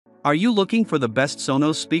Are you looking for the best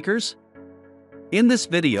Sonos speakers? In this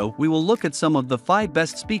video, we will look at some of the 5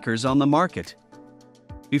 best speakers on the market.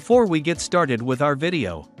 Before we get started with our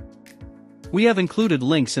video, we have included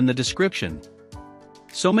links in the description,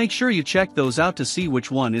 so make sure you check those out to see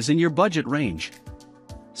which one is in your budget range.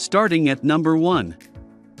 Starting at number 1.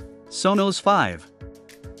 Sonos 5.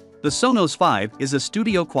 The Sonos 5 is a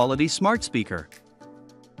studio-quality smart speaker.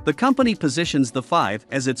 The company positions the 5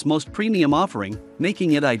 as its most premium offering,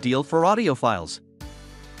 making it ideal for audiophiles.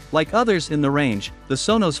 Like others in the range, the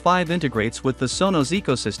Sonos 5 integrates with the Sonos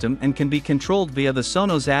ecosystem and can be controlled via the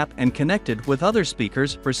Sonos app and connected with other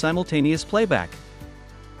speakers for simultaneous playback.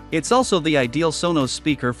 It's also the ideal Sonos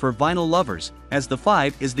speaker for vinyl lovers, as the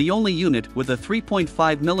 5 is the only unit with a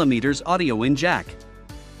 3.5mm audio-in jack.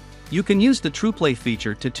 You can use the TruePlay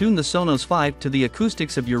feature to tune the Sonos 5 to the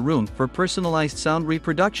acoustics of your room for personalized sound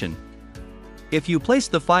reproduction. If you place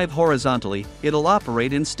the 5 horizontally, it'll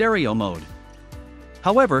operate in stereo mode.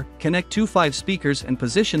 However, connect 2 5 speakers and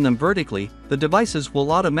position them vertically, the devices will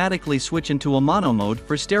automatically switch into a mono mode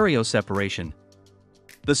for stereo separation.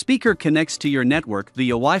 The speaker connects to your network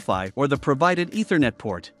via Wi-Fi or the provided Ethernet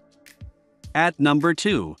port. At number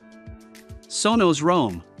 2. Sonos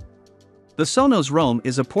Roam. The Sonos Roam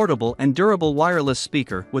is a portable and durable wireless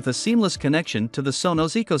speaker with a seamless connection to the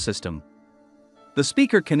Sonos ecosystem. The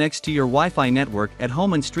speaker connects to your Wi-Fi network at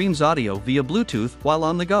home and streams audio via Bluetooth while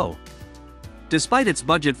on the go. Despite its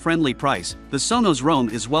budget-friendly price, the Sonos Roam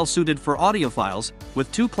is well suited for audiophiles,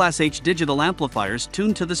 with 2 Class H digital amplifiers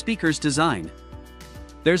tuned to the speaker's design.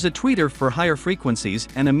 There's a tweeter for higher frequencies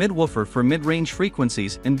and a midwoofer for mid-range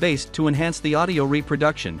frequencies and bass to enhance the audio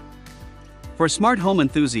reproduction. For smart home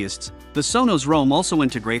enthusiasts, the Sonos Roam also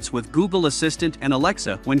integrates with Google Assistant and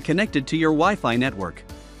Alexa when connected to your Wi-Fi network.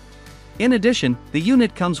 In addition, the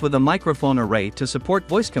unit comes with a microphone array to support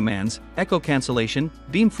voice commands, echo cancellation,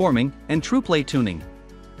 beamforming, and TruePlay tuning.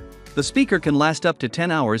 The speaker can last up to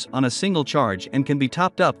 10 hours on a single charge and can be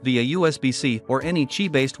topped up via USB-C or any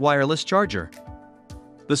Qi-based wireless charger.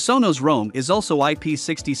 The Sonos Roam is also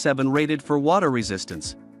IP67 rated for water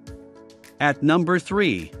resistance. At number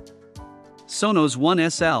 3. Sonos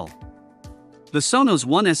One SL. The Sonos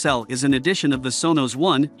One SL is an edition of the Sonos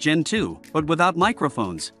One Gen 2, but without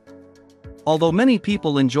microphones. Although many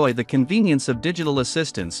people enjoy the convenience of digital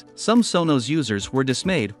assistants, some Sonos users were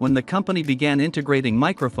dismayed when the company began integrating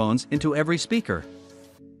microphones into every speaker.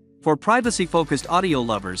 For privacy-focused audio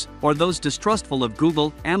lovers, or those distrustful of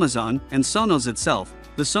Google, Amazon, and Sonos itself,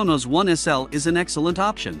 the Sonos One SL is an excellent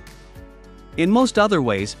option. In most other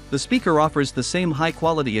ways, the speaker offers the same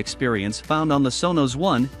high-quality experience found on the Sonos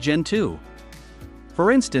One Gen 2.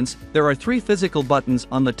 For instance, there are 3 physical buttons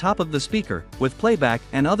on the top of the speaker, with playback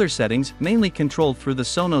and other settings mainly controlled through the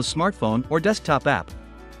Sonos smartphone or desktop app.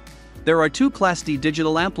 There are 2 Class D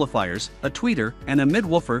digital amplifiers, a tweeter, and a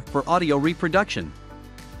midwoofer for audio reproduction.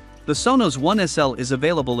 The Sonos One SL is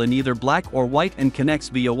available in either black or white and connects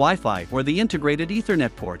via Wi-Fi or the integrated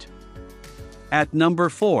Ethernet port. At number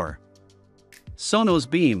 4. Sonos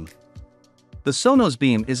Beam. The Sonos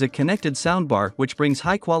Beam is a connected soundbar which brings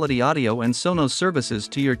high-quality audio and Sonos services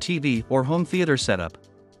to your TV or home theater setup.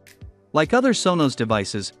 Like other Sonos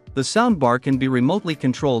devices, the soundbar can be remotely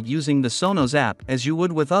controlled using the Sonos app as you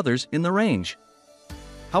would with others in the range.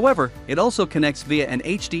 However, it also connects via an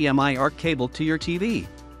HDMI ARC cable to your TV.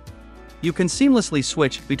 You can seamlessly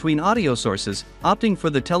switch between audio sources, opting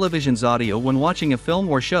for the television's audio when watching a film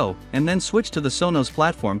or show, and then switch to the Sonos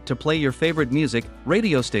platform to play your favorite music,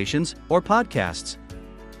 radio stations, or podcasts.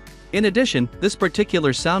 In addition, this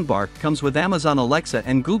particular soundbar comes with Amazon Alexa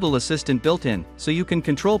and Google Assistant built in, so you can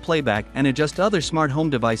control playback and adjust other smart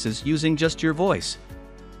home devices using just your voice.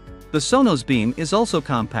 The Sonos Beam is also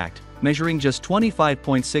compact, measuring just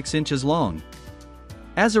 25.6 inches long.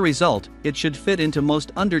 As a result, it should fit into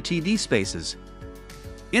most under-TV spaces.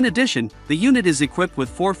 In addition, the unit is equipped with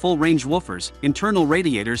 4 full-range woofers, internal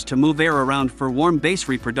radiators to move air around for warm bass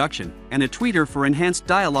reproduction, and a tweeter for enhanced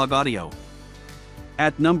dialogue audio.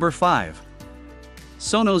 At number 5.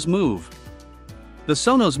 Sonos Move. The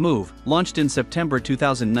Sonos Move, launched in September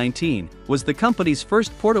 2019, was the company's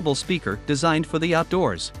first portable speaker designed for the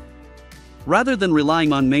outdoors. Rather than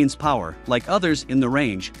relying on mains power, like others in the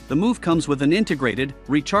range, the Move comes with an integrated,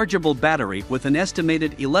 rechargeable battery with an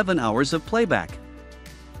estimated 11 hours of playback.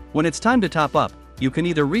 When it's time to top up, you can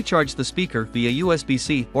either recharge the speaker via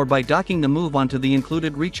USB-C or by docking the Move onto the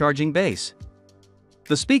included recharging base.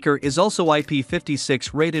 The speaker is also IP56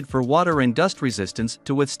 rated for water and dust resistance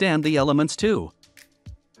to withstand the elements too.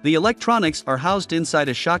 The electronics are housed inside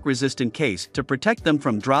a shock-resistant case to protect them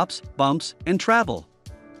from drops, bumps, and travel.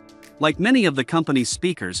 Like many of the company's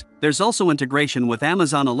speakers, there's also integration with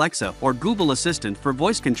Amazon Alexa or Google Assistant for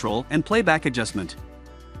voice control and playback adjustment.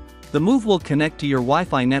 The Move will connect to your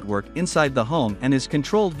Wi-Fi network inside the home and is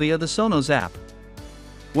controlled via the Sonos app.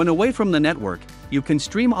 When away from the network, you can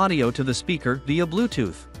stream audio to the speaker via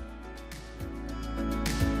Bluetooth.